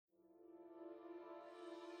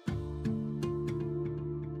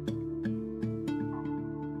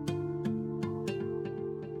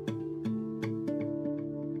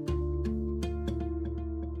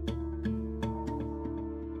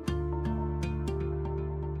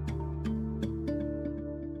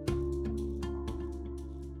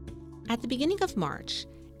At the beginning of March,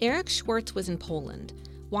 Eric Schwartz was in Poland,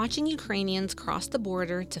 watching Ukrainians cross the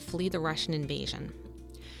border to flee the Russian invasion.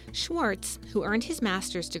 Schwartz, who earned his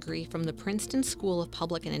master's degree from the Princeton School of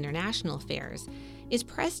Public and International Affairs, is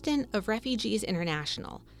president of Refugees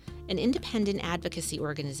International, an independent advocacy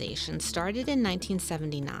organization started in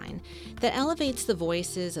 1979 that elevates the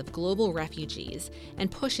voices of global refugees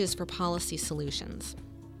and pushes for policy solutions.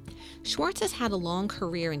 Schwartz has had a long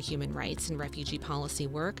career in human rights and refugee policy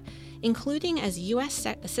work, including as U.S.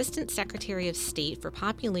 Assistant Secretary of State for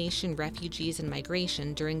Population, Refugees, and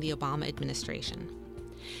Migration during the Obama administration.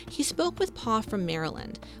 He spoke with Paw from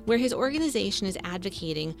Maryland, where his organization is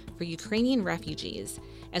advocating for Ukrainian refugees,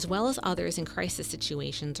 as well as others in crisis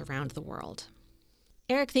situations around the world.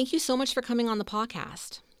 Eric, thank you so much for coming on the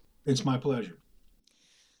podcast. It's my pleasure.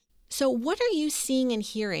 So what are you seeing and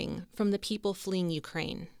hearing from the people fleeing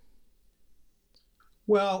Ukraine?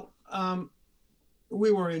 Well,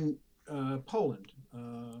 we were in Poland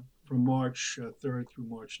from March 3rd through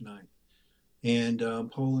March 9th. And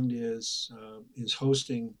Poland is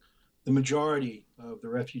hosting the majority of the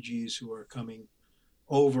refugees who are coming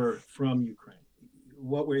over from Ukraine.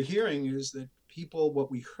 What we're hearing is that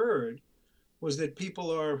what we heard was that people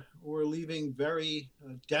were leaving very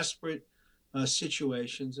desperate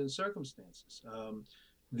situations and circumstances.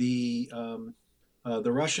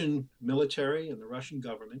 The Russian military and the Russian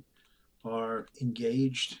government are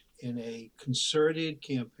engaged in a concerted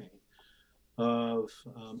campaign of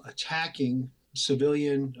attacking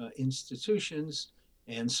civilian institutions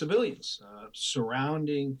and civilians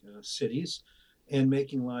surrounding cities and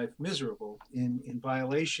making life miserable in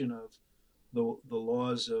violation of the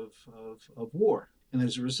laws of war. And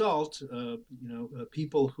as a result,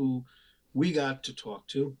 people who we got to talk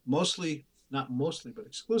to, not mostly, but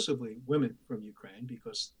exclusively women from Ukraine,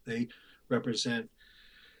 because they represent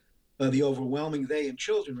they and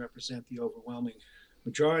children represent the overwhelming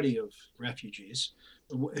majority of refugees.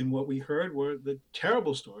 And what we heard were the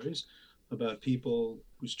terrible stories about people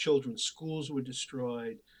whose children's schools were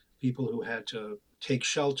destroyed, people who had to take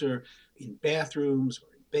shelter in bathrooms or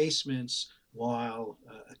in basements while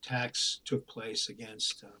attacks took place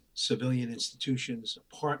against civilian institutions,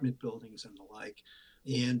 apartment buildings, and the like.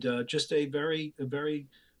 And just a very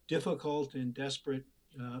difficult and desperate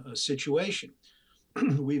situation.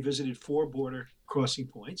 We visited 4 border crossing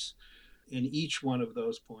points. In each one of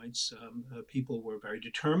those points, people were very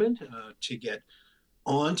determined to get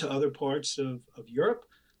on to other parts of Europe,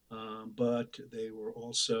 but they were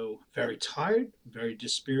also very tired, very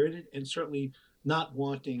dispirited, and certainly not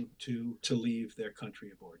wanting to leave their country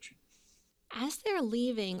of origin. As they're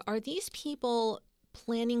leaving, are these people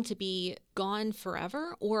planning to be gone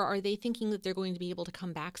forever, or are they thinking that they're going to be able to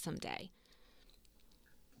come back someday?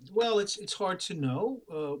 Well, it's hard to know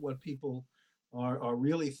what people are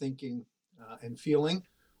really thinking and feeling,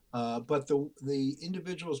 but the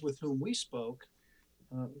individuals with whom we spoke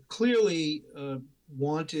clearly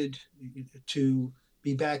wanted to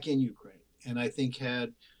be back in Ukraine, and I think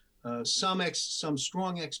had some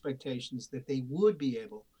strong expectations that they would be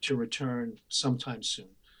able to return sometime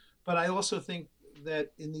soon. But I also think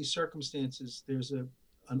that in these circumstances, there's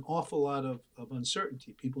an awful lot of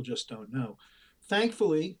uncertainty. People just don't know.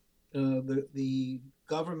 Thankfully, the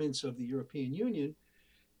governments of the European Union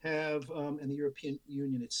have, and the European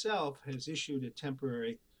Union itself has issued a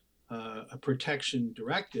temporary a protection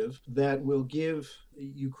directive that will give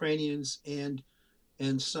Ukrainians and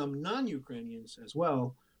some non-Ukrainians as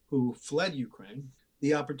well who fled Ukraine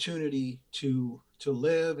the opportunity to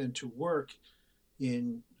live and to work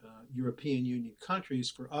in European Union countries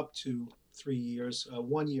for up to 3 years,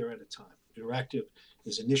 1 year at a time. The directive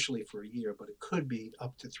is initially for a year, but it could be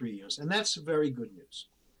up to 3 years. And that's very good news.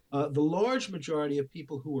 The large majority of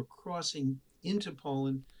people who were crossing into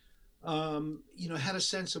Poland, had a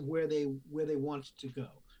sense of where they wanted to go,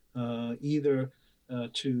 either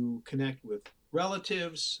to connect with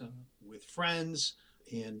relatives, with friends,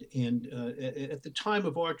 and at the time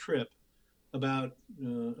of our trip, about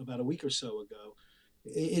a week or so ago,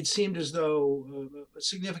 it seemed as though a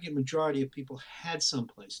significant majority of people had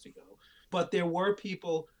someplace to go, but there were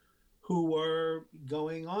people who were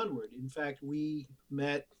going onward. In fact, we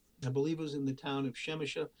met, I believe it was in the town of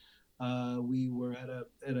Przemysl. We were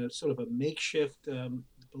at a sort of a makeshift, I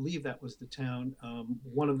believe that was the town,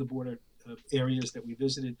 one of the border areas that we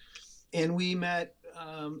visited, and we met,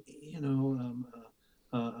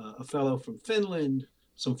 a fellow from Finland,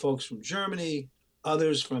 some folks from Germany,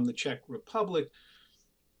 others from the Czech Republic,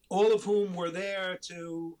 all of whom were there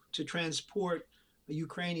to transport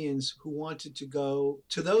Ukrainians who wanted to go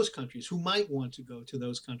to those countries, who might want to go to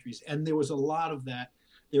those countries. And there was a lot of that.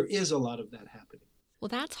 There is a lot of that happening. Well,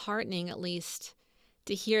 that's heartening, at least,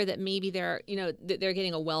 to hear that maybe they're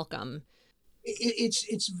getting a welcome.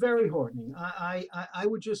 It's very heartening. I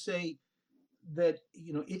would just say that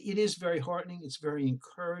it is very heartening. It's very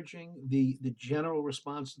encouraging. The general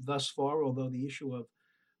response thus far, although the issue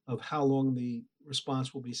of how long the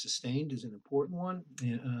response will be sustained is an important one.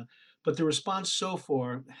 But the response so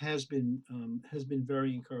far has been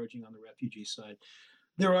very encouraging on the refugee side.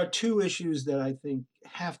 There are two issues that I think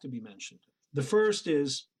have to be mentioned. The first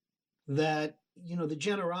is that the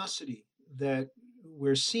generosity that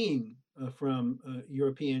we're seeing from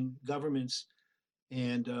European governments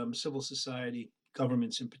and civil society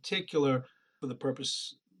governments in particular, for the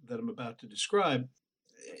purpose that I'm about to describe,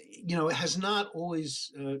 has not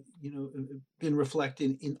always, been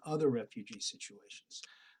reflected in other refugee situations,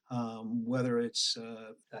 whether it's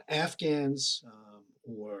Afghans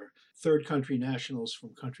or third country nationals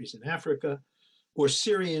from countries in Africa, or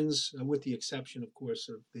Syrians, with the exception, of course,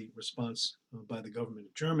 of the response by the government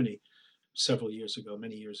of Germany several years ago,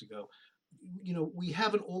 many years ago. We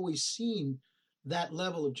haven't always seen that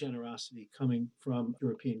level of generosity coming from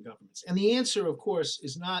European governments. And the answer, of course,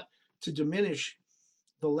 is not to diminish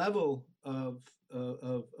the level of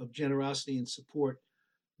generosity and support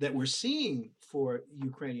that we're seeing for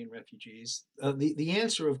Ukrainian refugees. The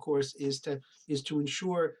answer, of course, is to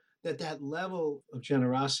ensure that that level of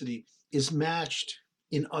generosity is matched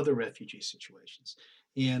in other refugee situations,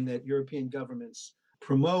 and that European governments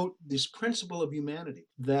promote this principle of humanity,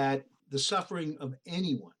 that the suffering of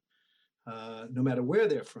anyone, no matter where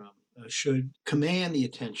they're from, should command the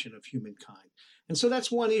attention of humankind. And so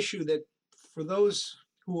that's one issue that, for those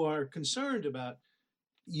who are concerned about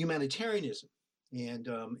humanitarianism and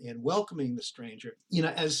welcoming the stranger,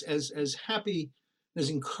 as happy, as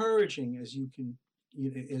encouraging as you can,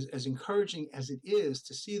 as encouraging as it is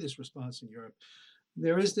to see this response in Europe,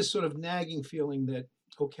 there is this sort of nagging feeling that,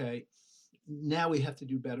 okay, now we have to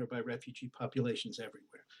do better by refugee populations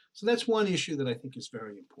everywhere. So that's one issue that I think is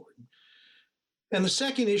very important. And the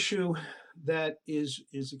second issue that is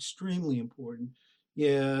extremely important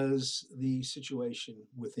is the situation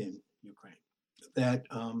within Ukraine. That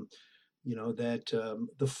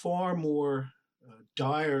the far more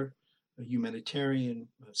dire humanitarian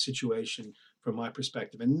situation, from my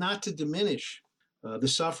perspective, and not to diminish the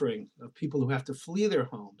suffering of people who have to flee their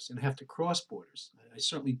homes and have to cross borders. I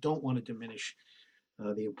certainly don't want to diminish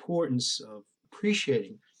the importance of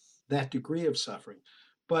appreciating that degree of suffering.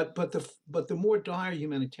 But the more dire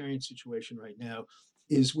humanitarian situation right now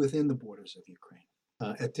is within the borders of Ukraine.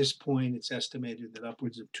 At this point, it's estimated that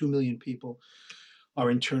upwards of 2 million people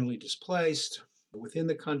are internally displaced within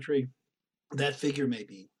the country. That figure may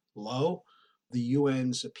be low. The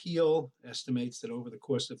UN's appeal estimates that over the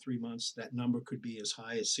course of 3 months, that number could be as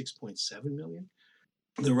high as 6.7 million.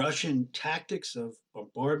 The Russian tactics of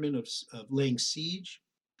bombardment, of laying siege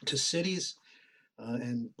to cities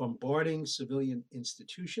and bombarding civilian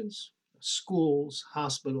institutions, schools,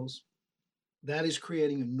 hospitals, that is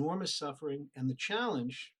creating enormous suffering. And the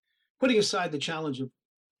challenge, putting aside the challenge of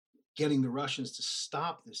getting the Russians to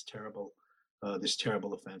stop this terrible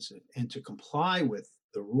offensive and to comply with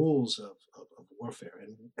the rules of warfare.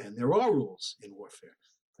 And there are rules in warfare.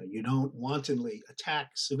 You don't wantonly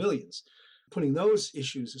attack civilians. Putting those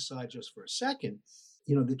issues aside just for a second,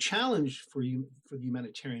 the challenge for the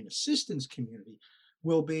humanitarian assistance community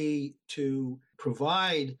will be to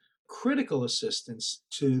provide critical assistance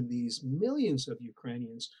to these millions of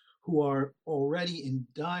Ukrainians who are already in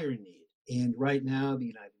dire need. And right now, the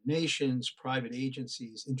United Nations, private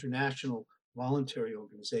agencies, international voluntary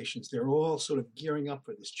organizations, they're all sort of gearing up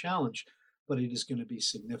for this challenge, but it is going to be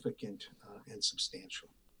significant and substantial.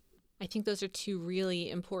 I think those are two really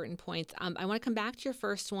important points. I want to come back to your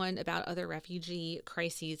first one about other refugee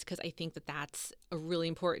crises, because I think that that's a really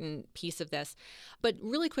important piece of this. But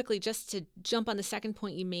really quickly, just to jump on the second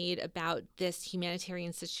point you made about this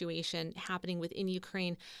humanitarian situation happening within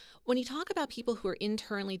Ukraine, when you talk about people who are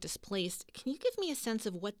internally displaced, can you give me a sense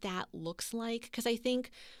of what that looks like? Because I think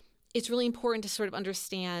it's really important to sort of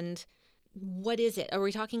understand, what is it? Are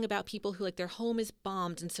we talking about people who, like, their home is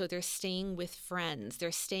bombed and so they're staying with friends?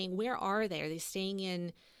 Where are they? Are they staying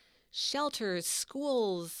in shelters,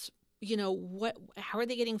 schools? How are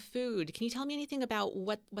they getting food? Can you tell me anything about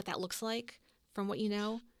what that looks like from what you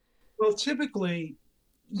know? Well, typically,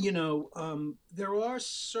 there are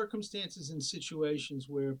circumstances and situations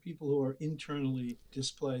where people who are internally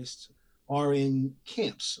displaced are in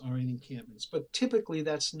camps, are in encampments, but typically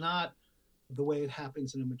that's not the way it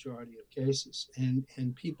happens in a majority of cases. And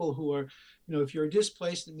people who are, if you're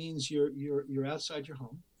displaced, it means you're outside your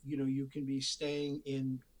home. You can be staying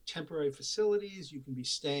in temporary facilities, you can be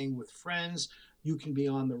staying with friends, You can be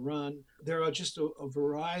on the run. There are just a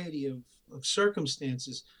variety of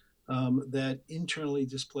circumstances that internally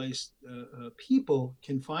displaced people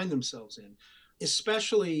can find themselves in,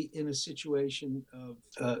 especially in a situation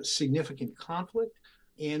of significant conflict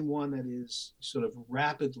and one that is sort of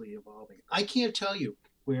rapidly evolving. I can't tell you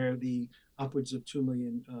where the upwards of 2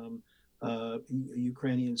 million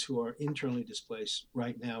Ukrainians who are internally displaced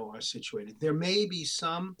right now are situated. There may be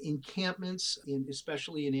some encampments,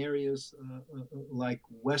 especially in areas like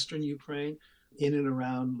Western Ukraine, in and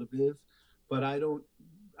around Lviv, but I don't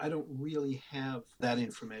really have that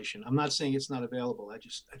information. I'm not saying it's not available. I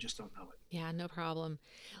just don't know it. Yeah, no problem.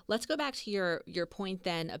 Let's go back to your point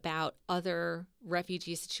then about other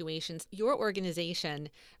refugee situations. Your organization,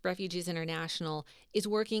 Refugees International, is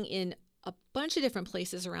working in a bunch of different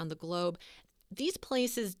places around the globe. These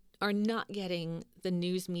places are not getting the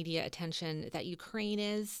news media attention that Ukraine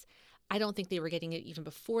is. I don't think they were getting it even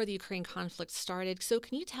before the Ukraine conflict started. So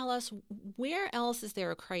can you tell us where else is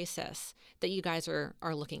there a crisis that you guys are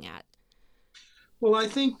looking at? Well, I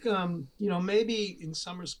think maybe in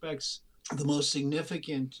some respects the most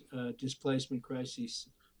significant displacement crisis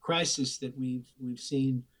that we've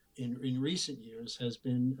seen in recent years has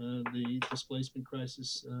been the displacement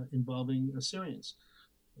crisis involving Syrians.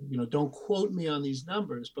 Don't quote me on these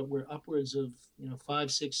numbers, but we're upwards of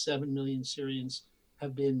 5, 6, 7 million Syrians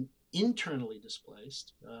have been internally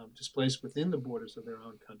displaced, displaced within the borders of their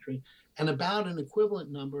own country, and about an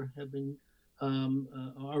equivalent number have been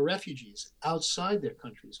are refugees outside their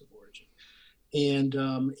countries of origin, and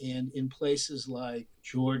in places like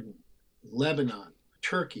Jordan, Lebanon,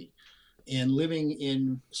 Turkey, and living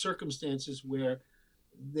in circumstances where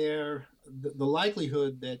the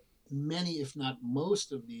likelihood that many, if not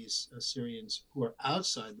most, of these Syrians who are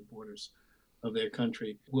outside the borders of their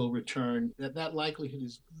country will return, that likelihood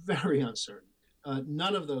is very uncertain.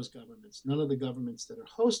 None of those governments, none of the governments that are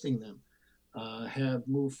hosting them, have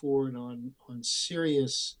moved forward on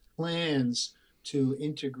serious plans to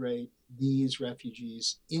integrate these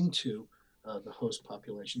refugees into the host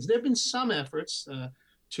populations. There have been some efforts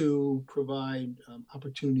to provide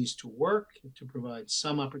opportunities to work, to provide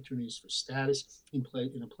some opportunities for status in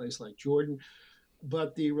a place like Jordan.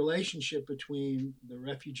 But the relationship between the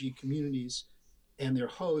refugee communities and their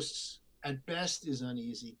hosts at best is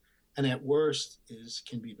uneasy, and at worst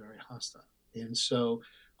can be very hostile. And so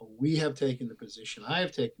we have taken the position, I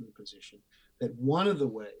have taken the position, that one of the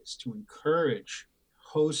ways to encourage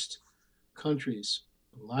host countries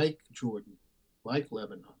like Jordan, like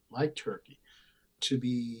Lebanon, like Turkey, to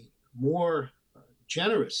be more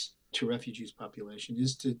generous to refugees population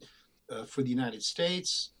is for the United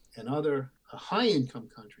States and other high-income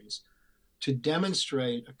countries to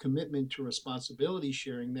demonstrate a commitment to responsibility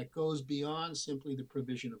sharing that goes beyond simply the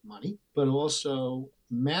provision of money, but also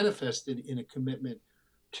manifested in a commitment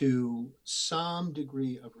to some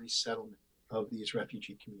degree of resettlement of these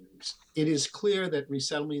refugee communities. It is clear that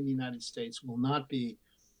resettlement in the United States will not be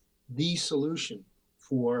the solution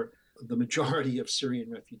for the majority of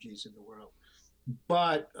Syrian refugees in the world.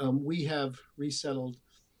 But we have resettled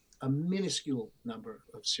a minuscule number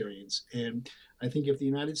of Syrians. And I think if the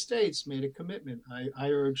United States made a commitment, I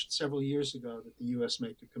urged several years ago that the U.S.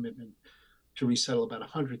 make a commitment to resettle about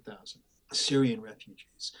 100,000 Syrian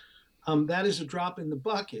refugees. That is a drop in the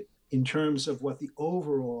bucket in terms of what the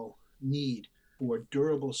overall need for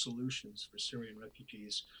durable solutions for Syrian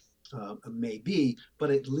refugees may be,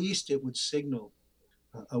 but at least it would signal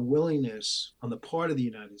a willingness on the part of the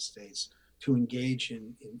United States to engage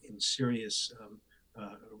in serious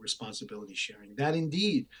responsibility sharing. That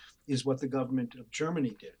indeed is what the government of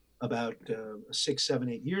Germany did about 6, 7,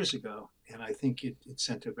 8 years ago, and I think it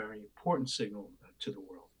sent a very important signal to the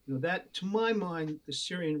world. That, to my mind, the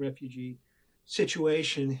Syrian refugee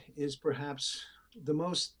situation is perhaps the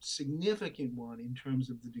most significant one in terms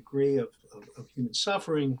of the degree of human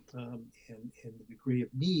suffering and the degree of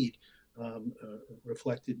need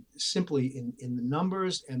reflected simply in the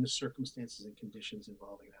numbers and the circumstances and conditions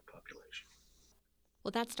involving that population.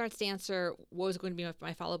 Well, that starts to answer what was going to be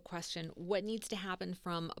my follow-up question. What needs to happen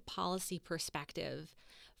from a policy perspective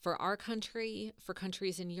for our country, for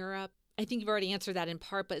countries in Europe? I think you've already answered that in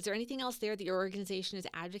part, but is there anything else there that your organization is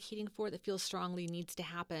advocating for that feels strongly needs to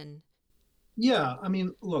happen? Yeah, I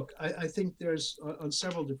mean, look, I think there's on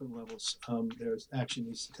several different levels, there's action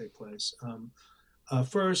needs to take place.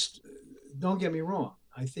 First, don't get me wrong.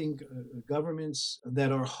 I think governments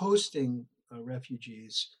that are hosting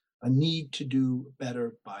refugees need to do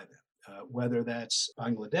better by them, whether that's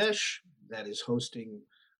Bangladesh, that is hosting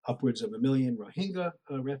upwards of 1 million Rohingya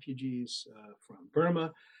refugees from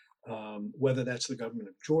Burma, whether that's the government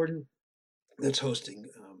of Jordan, that's hosting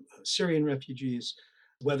Syrian refugees,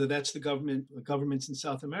 whether that's the governments in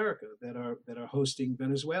South America that are hosting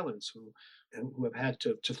Venezuelans who have had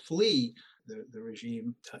to flee the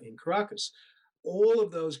regime in Caracas. All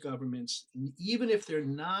of those governments, even if they're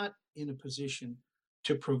not in a position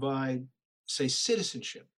to provide, say,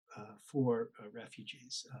 citizenship for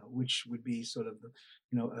refugees, which would be sort of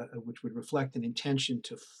which would reflect an intention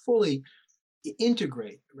to fully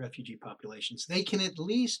integrate refugee populations, they can at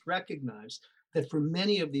least recognize that for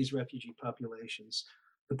many of these refugee populations,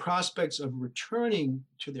 the prospects of returning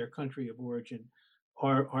to their country of origin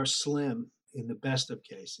are slim in the best of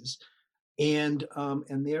cases, and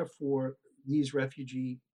therefore these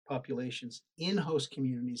refugee populations in host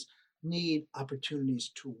communities need opportunities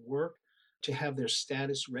to work, to have their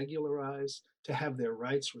status regularized, to have their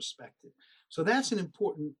rights respected. So that's an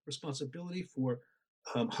important responsibility for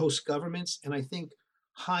host governments. And I think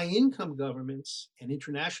high income governments and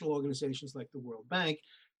international organizations like the World Bank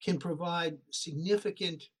can provide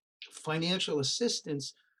significant financial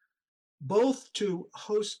assistance both to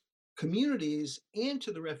host communities and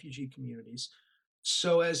to the refugee communities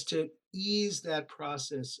so as to ease that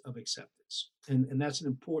process of acceptance. And that's an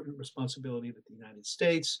important responsibility that the United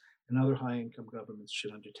States and other high income governments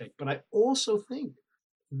should undertake. But I also think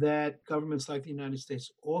that governments like the United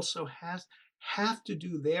States also have to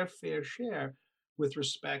do their fair share with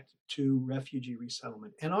respect to refugee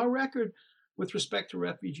resettlement. And our record with respect to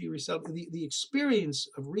refugee resettlement, the experience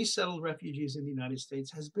of resettled refugees in the United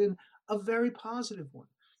States has been a very positive one.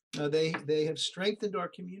 They have strengthened our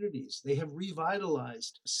communities. They have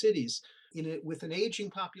revitalized cities with an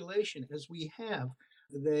aging population, as we have.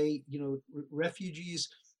 Refugees,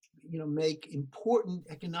 make important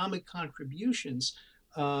economic contributions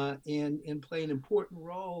and play an important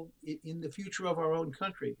role in the future of our own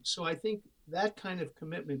country. So I think that kind of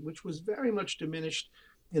commitment, which was very much diminished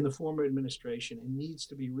in the former administration and needs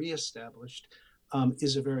to be reestablished,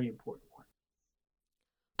 is a very important one.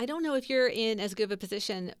 I don't know if you're in as good of a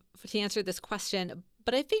position to answer this question,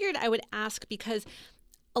 but I figured I would ask because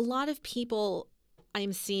a lot of people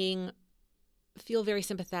I'm seeing feel very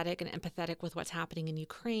sympathetic and empathetic with what's happening in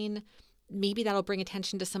Ukraine. Maybe that'll bring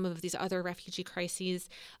attention to some of these other refugee crises.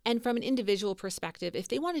 And from an individual perspective, if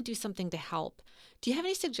they want to do something to help, do you have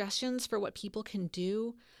any suggestions for what people can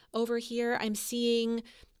do over here? I'm seeing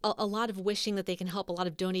a lot of wishing that they can help, a lot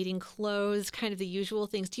of donating clothes, kind of the usual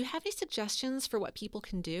things. Do you have any suggestions for what people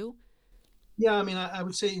can do? Yeah, I mean, I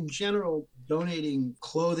would say in general, donating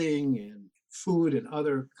clothing and food and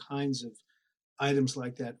other kinds of items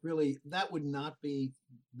like that, really, that would not be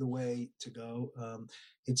the way to go.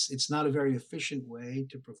 It's not a very efficient way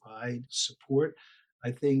to provide support. I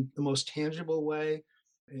think the most tangible way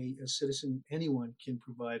a citizen, anyone, can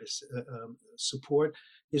provide support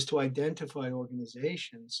is to identify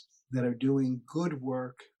organizations that are doing good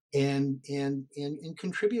work and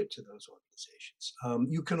contribute to those organizations.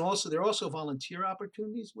 You can also There are also volunteer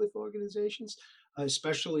opportunities with organizations,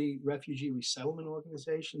 especially refugee resettlement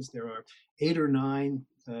organizations. There are 8 or 9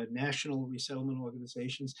 national resettlement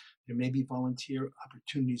organizations. There may be volunteer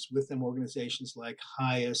opportunities with them. Organizations like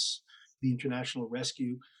HIAS, the International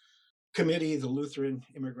Rescue Committee, the Lutheran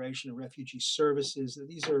Immigration and Refugee Services.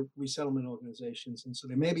 These are resettlement organizations, and so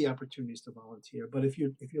there may be opportunities to volunteer. But if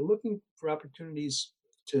you're looking for opportunities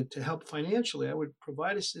to help financially, I would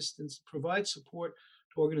provide assistance, provide support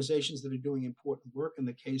to organizations that are doing important work. In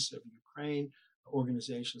the case of Ukraine,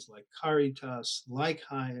 organizations like Caritas, like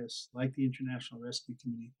HIAS, like the International Rescue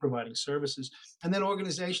Committee, providing services. And then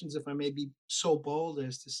organizations, if I may be so bold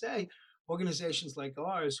as to say, organizations like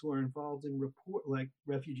ours who are involved in like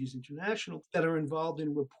Refugees International, that are involved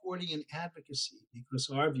in reporting and advocacy, because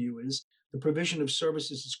our view is the provision of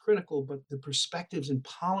services is critical, but the perspectives and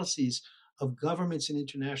policies of governments and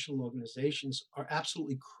international organizations are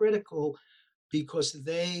absolutely critical because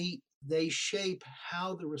they shape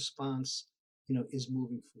how the response is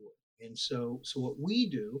moving forward. And so what we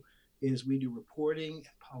do is we do reporting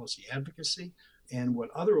and policy advocacy, and what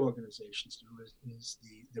other organizations do is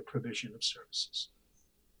the provision of services.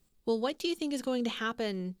 Well, what do you think is going to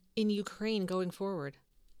happen in Ukraine going forward?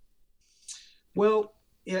 Well,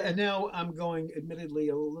 yeah, and now I'm going, admittedly,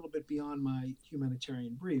 a little bit beyond my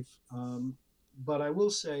humanitarian brief, but I will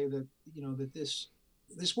say that that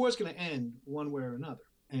this war is going to end one way or another,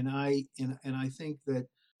 and I think that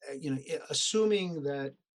assuming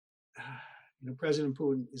that President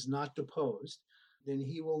Putin is not deposed, then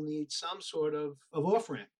he will need some sort of off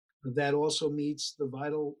ramp that also meets the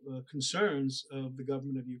vital concerns of the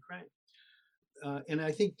government of Ukraine. And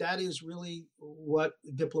I think that is really what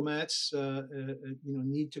diplomats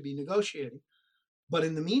need to be negotiating. But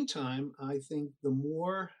in the meantime, I think the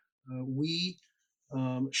more we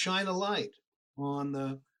shine a light on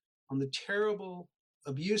the terrible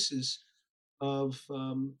abuses of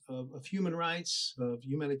human rights, of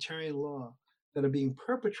humanitarian law that are being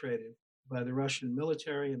perpetrated by the Russian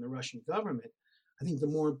military and the Russian government, I think the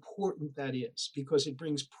more important that is, because it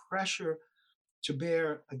brings pressure to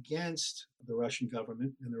bear against the Russian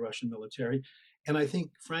government and the Russian military. And I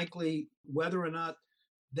think, frankly, whether or not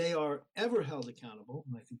they are ever held accountable,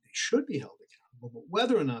 and I think they should be held accountable, but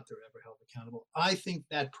whether or not they're ever held accountable, I think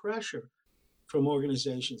that pressure from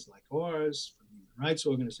organizations like ours, from human rights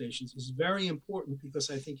organizations, is very important, because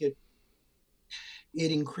I think it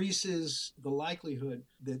increases the likelihood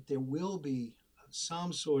that there will be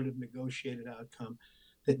some sort of negotiated outcome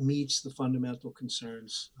that meets the fundamental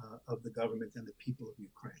concerns of the government and the people of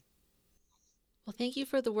Ukraine. Well, thank you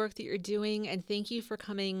for the work that you're doing, and thank you for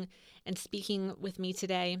coming and speaking with me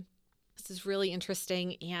today. This is really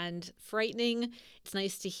interesting and frightening. It's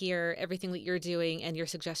nice to hear everything that you're doing and your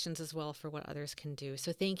suggestions as well for what others can do.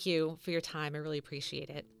 So thank you for your time. I really appreciate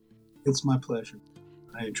it. It's my pleasure.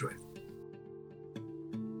 I enjoy it.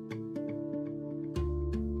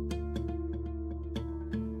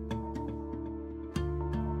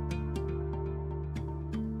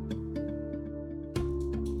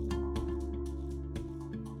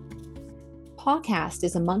 Pawcast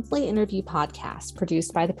is a monthly interview podcast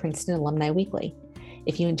produced by the Princeton Alumni Weekly.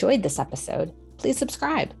 If you enjoyed this episode, please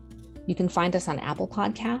subscribe. You can find us on Apple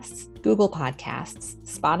Podcasts, Google Podcasts,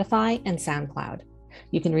 Spotify, and SoundCloud.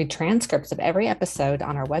 You can read transcripts of every episode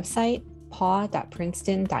on our website,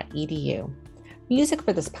 paw.princeton.edu. Music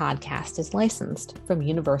for this podcast is licensed from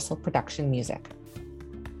Universal Production Music.